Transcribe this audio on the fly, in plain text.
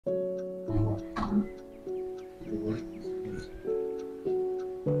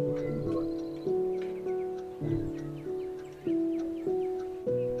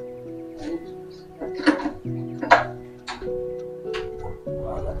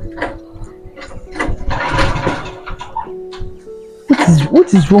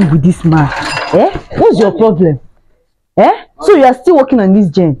What is wrong with this man? Eh? What's your problem? Eh? So you are still working on this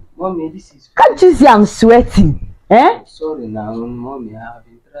gen? Mommy, this is... Can't you see I'm sweating? Eh? Sorry now, Mommy, I have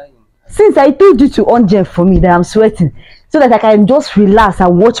been trying. Since I told you to on gen for me that I'm sweating, so that I can just relax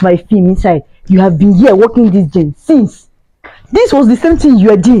and watch my film inside, you have been here working this gen since. This was the same thing you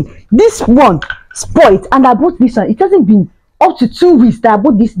were doing. This one spoiled and I bought this one. It hasn't been up to 2 weeks that I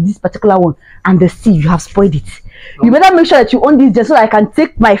bought this particular one, and the see you have spoiled it. You better make sure that you own this gen so that I can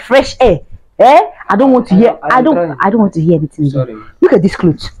take my fresh air. Eh? I don't want to hear. I don't want to hear anything. Sorry. Look at this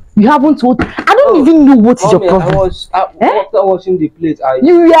clothes. You haven't told. I don't even know what is your problem. After washing the plate,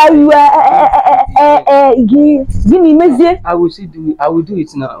 give me measure. I will do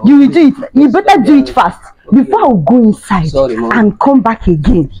it now. You will do it. You better do it fast before I will go inside and come back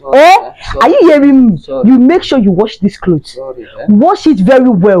again. Eh? Are you hearing me? You make sure you wash this clothes. Wash it very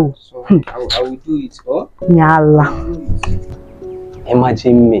well. I will do it. Oh? Yalla.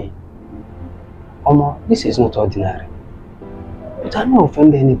 Imagine me. Oma, this is not ordinary. But I don't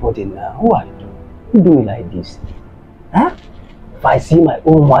offend anybody now. Who are you? You do me like this? Huh? If I see my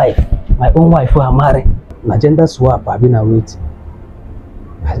own wife who I marry, my gender swap, I've been await.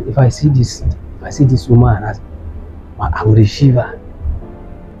 If I see this woman, I will receive her.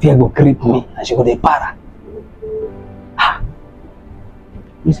 Fear go creep me and she go dey para.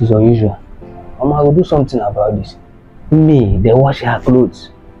 This is unusual. Oma, I will do something about this. Me, they wash her clothes.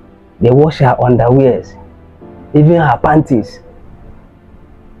 They wash her underwears, even her panties.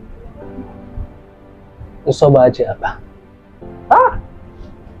 So bad,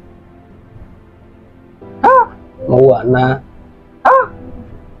 Moana.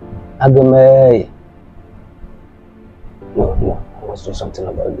 Agame. No, I must do something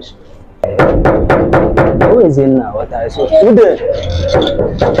about this. Who is in now? What I saw? Who there?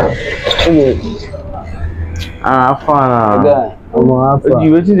 Fine.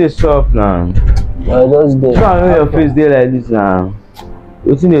 You waiting the shop now. Just there. So I know your face there like this now.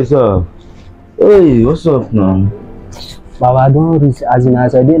 Waiting the shop. Hey, what's up now? Baba, I don't reason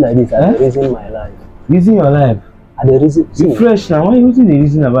as I did like this. I reason my life. Reason your life? I the reason. You fresh now. Why you waiting the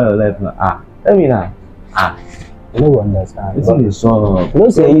reason about your life now? Tell me now. You don't understand. Waiting the shop. No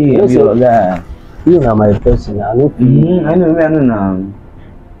say your life. You are my person. I know. I know now.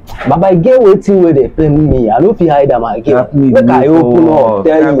 Baba, I get waiting where they pay me. I don't feel hide them again. Make I open up,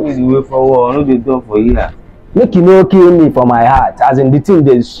 tell you. The way forward. I know they do for you. Make you no kill me for my heart. As in the thing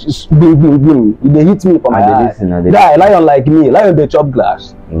they boom. They hit me for my heart. Die, lion like me. Lion they chop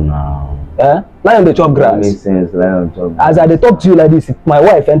grass. No. Eh? Lion they chop grass. Makes sense. Lion chop grass. As I they talk to you like this, if my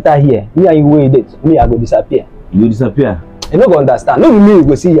wife enter here, me and you wait it. Me I go disappear. You disappear? You no go understand. No be me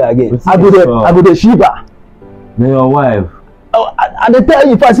go see you again. I go the Shiva. No, your wife. Oh, I dey tell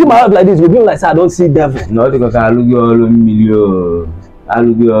you, if I see my wife like this, we be like say I don't see devil. No, because I look you all million.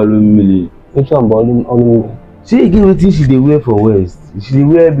 Which one, but see again wetin she dey wear for waist. She dey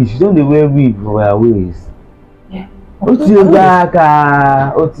wear wig. She don't dey wear wig for her waist.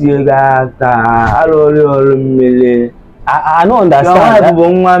 Otiegaka. I don't understand.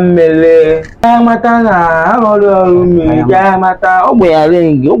 KaYaMaTa na KaYaMaTa. Ogboya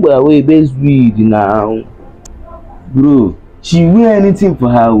ring, ogboya wey base wig now. Bro, she wear anything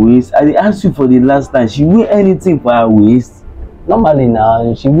for her waist. I asked you for the last time. She wear anything for her waist. Normally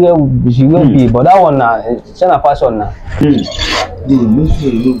now she wear big, but that one now she na fashion now. Dude, make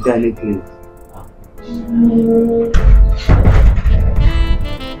sure you look that necklace.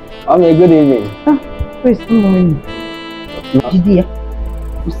 Good evening. Good morning. Dear.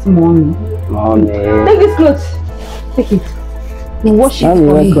 Good morning. Morning. Take this clothes. Take it. You wash it for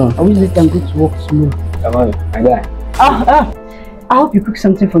me. I wish this can go to work tomorrow. Come on, my guy. I hope you cook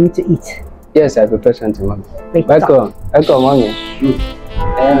something for me to eat. Yes, I prepare something, mommy. Welcome, mommy.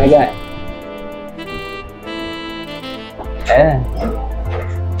 My guy.